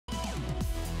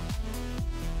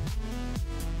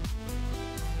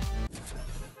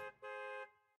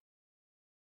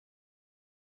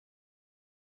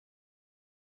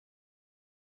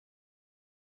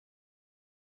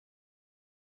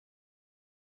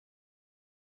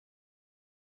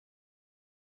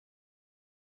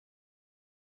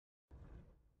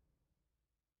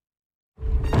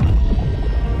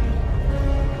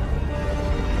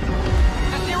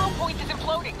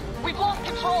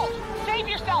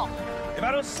If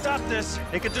I don't stop this,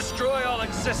 it could destroy all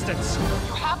existence.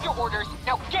 You have your orders.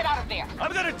 Now get out of there.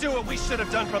 I'm gonna do what we should have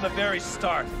done from the very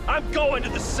start. I'm going to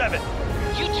the 7th.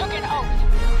 You took an oath.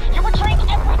 You're betraying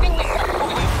everything we took from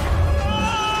you.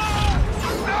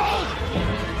 No!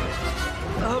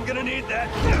 I'm gonna need that.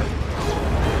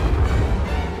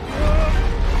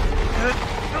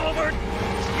 Over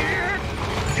here.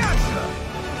 Gotcha.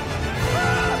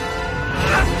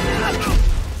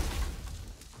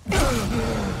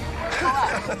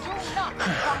 Correct. Do not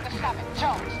from the 7.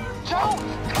 Jones. Jones!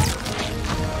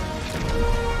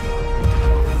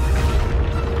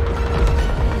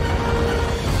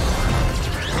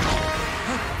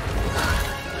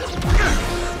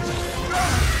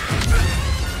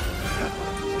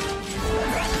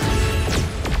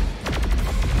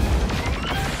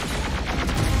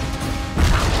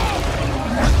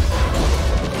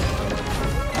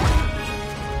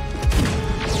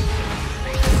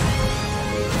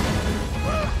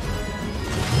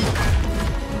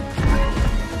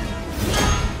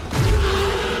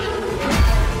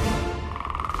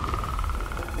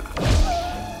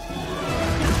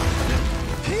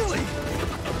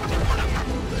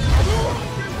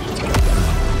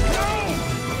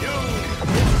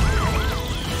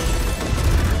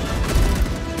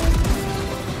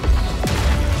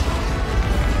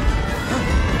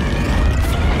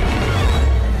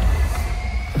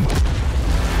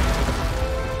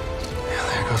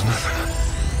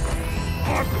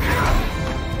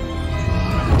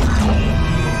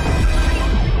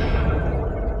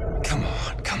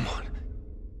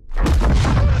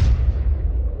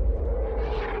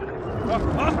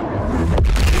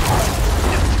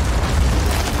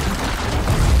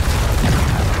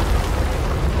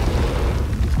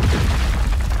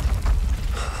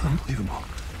 Unbelievable.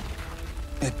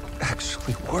 It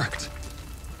actually worked.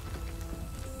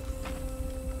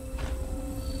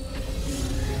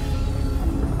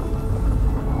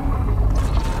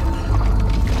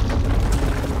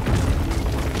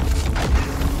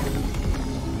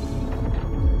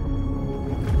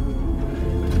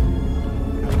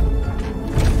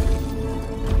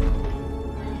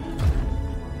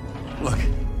 Look,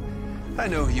 I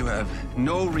know you have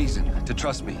no reason to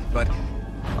trust me, but...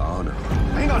 Oh, no.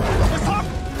 Hang on! Let's talk!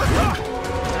 Let's talk!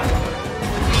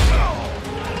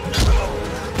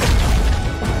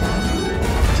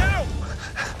 Jenno!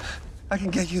 I can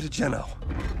get you to Jenno.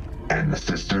 And the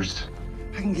sisters?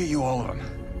 I can get you all of them.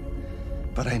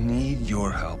 But I need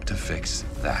your help to fix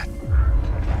that.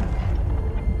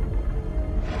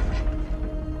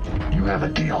 You have a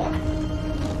deal.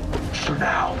 For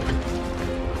now.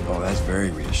 Oh, that's very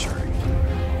reassuring.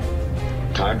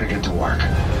 Time to get to work.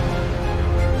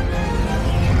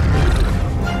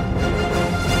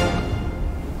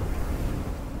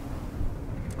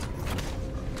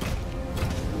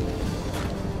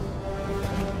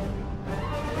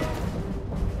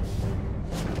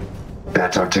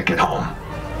 That's our ticket home.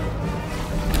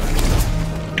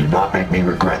 Do not make me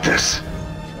regret this.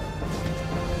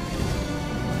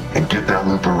 And get that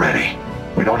looper ready.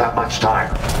 We don't have much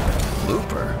time.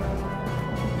 Looper?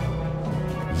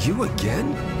 You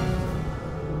again?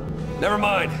 Never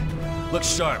mind. Look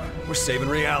sharp. We're saving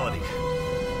reality.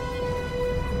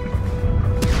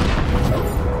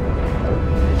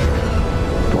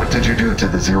 What did you do to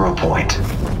the 0 point?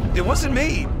 It wasn't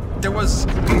me. There was...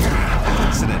 an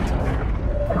accident.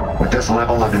 With this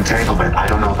level of entanglement, I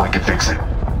don't know if I can fix it.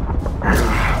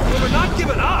 Well, we're not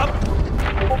giving up.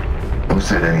 Who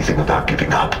said anything about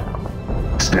giving up?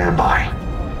 Stand by.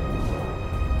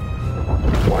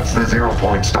 Once the 0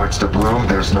 point starts to bloom,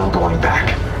 there's no going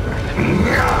back.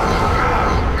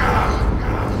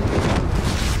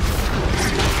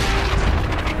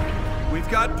 We've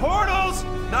got portals!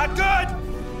 Not good!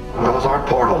 Those aren't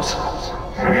portals.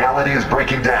 Reality is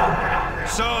breaking down.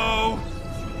 So...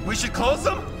 we should close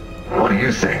them? What do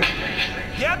you think?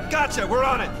 Yep, gotcha. We're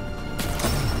on it.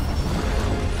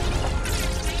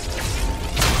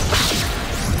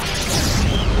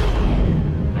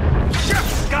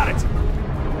 Yes, got it.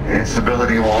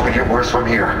 Instability will only get worse from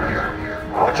here.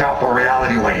 Watch out for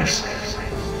reality waves.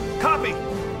 Copy.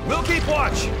 We'll keep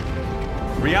watch.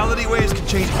 Reality waves can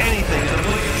change anything.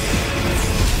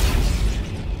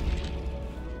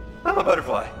 I'm a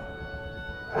butterfly.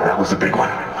 That was a big one.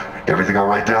 Everything all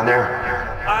right down there?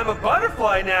 I'm a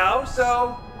butterfly now,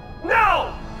 so...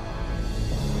 no!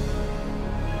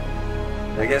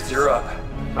 I guess you're up.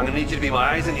 I'm gonna need you to be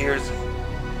my eyes and ears,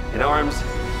 and arms,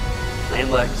 and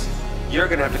legs. You're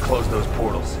gonna have to close those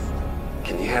portals.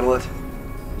 Can you handle it?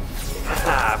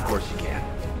 Ah, of course you can.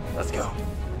 Let's go.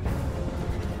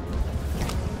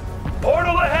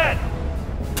 Portal ahead!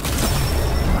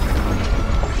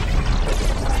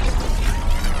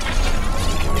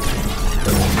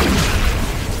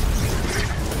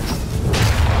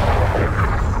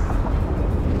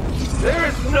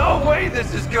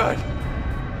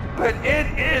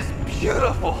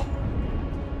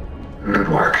 Good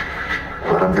work.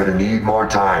 But I'm gonna need more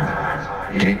time.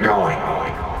 Keep going.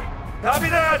 Copy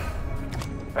that!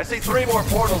 I see 3 more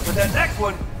portals, but that next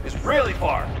one is really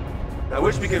far. I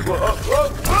wish we could... Whoa, whoa,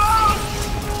 whoa!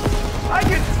 I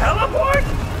can teleport?!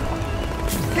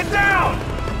 Get down!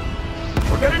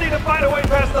 We're gonna need to find a way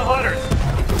past the hunters.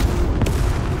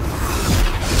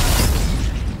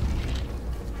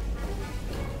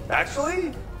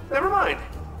 Actually, never mind.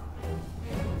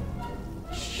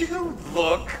 You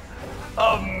look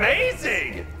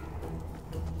amazing!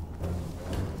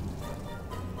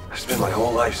 I've spent my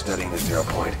whole life studying the 0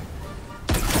 point.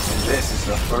 This is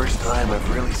the first time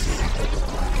I've really seen it.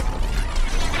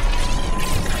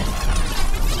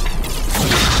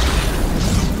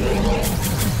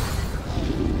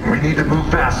 We need to move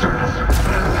faster.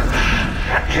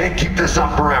 I can't keep this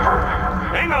up forever.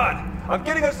 Hang on! I'm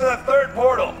getting us to that 3rd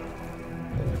portal.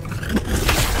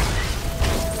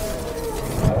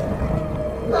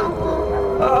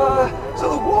 So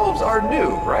the wolves are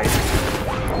new, right?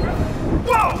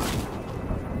 Whoa!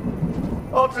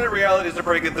 Alternate realities are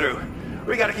breaking through.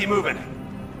 We gotta keep moving.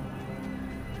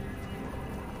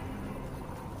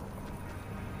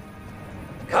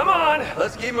 Come on,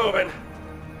 let's keep moving.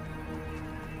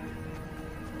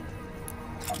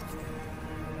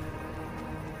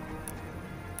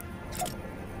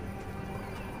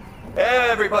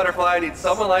 Every butterfly needs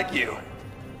someone like you.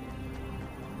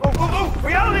 Oh, oh, oh!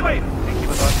 Reality wave! Thank you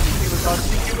with us, thank you with us,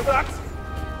 thank you with us!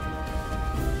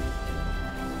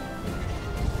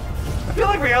 I feel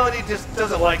like reality just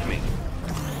doesn't like me.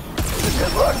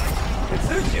 Because look, it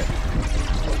suits you.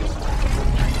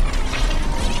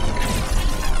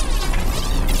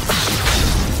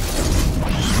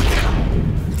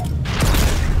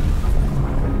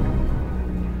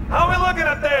 How are we looking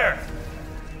up there?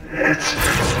 It's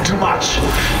too much.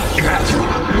 You have to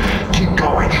keep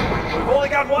going. We've only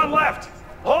got 1 left.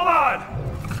 Hold on.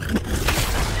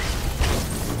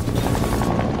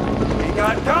 We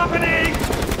got company.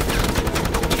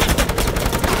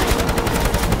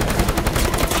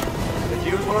 Let's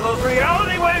use one of those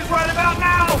reality waves right about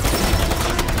now.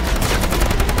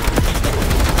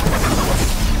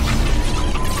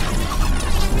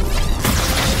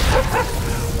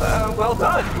 Well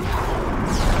done.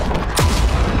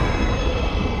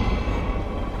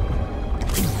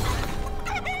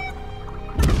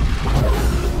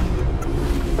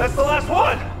 That's the last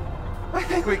one! I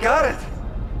think we got it!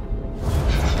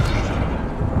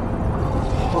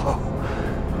 Whoa,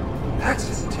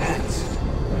 that's intense.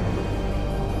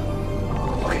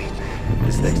 Okay,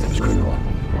 this next step is critical.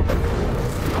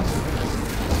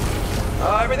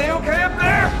 Everything okay up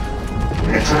there?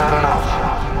 It's not enough.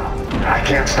 I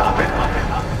can't stop it.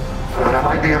 But I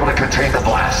might be able to contain the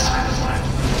blast.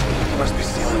 You must be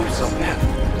sealing yourself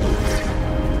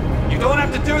in. You don't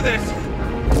have to do this!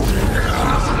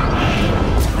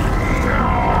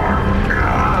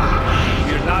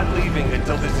 We're not leaving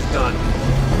until this is done.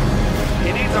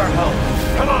 He needs our help.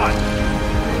 Come on!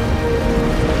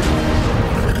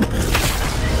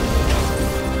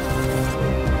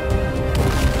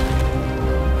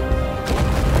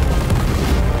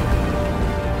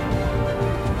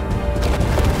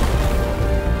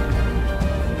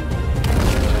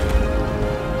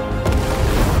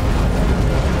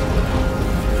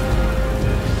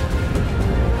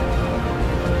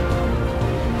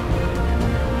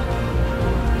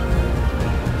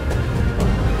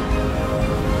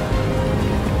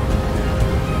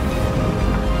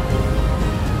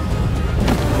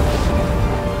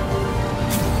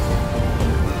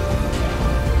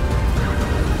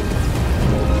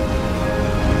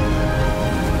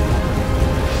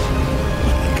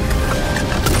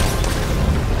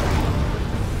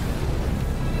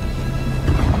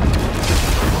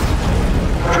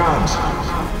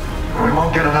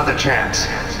 Chance.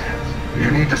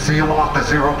 You need to seal off the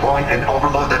 0 point and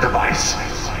overload the device.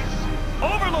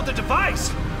 Overload the device?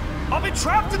 I'll be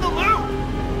trapped in the loop!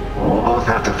 We'll both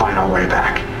have to find our way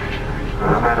back.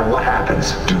 No matter what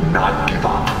happens, do not give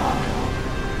up.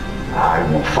 I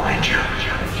will find you,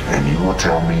 and you will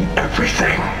tell me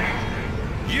everything.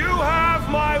 You have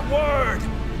my word!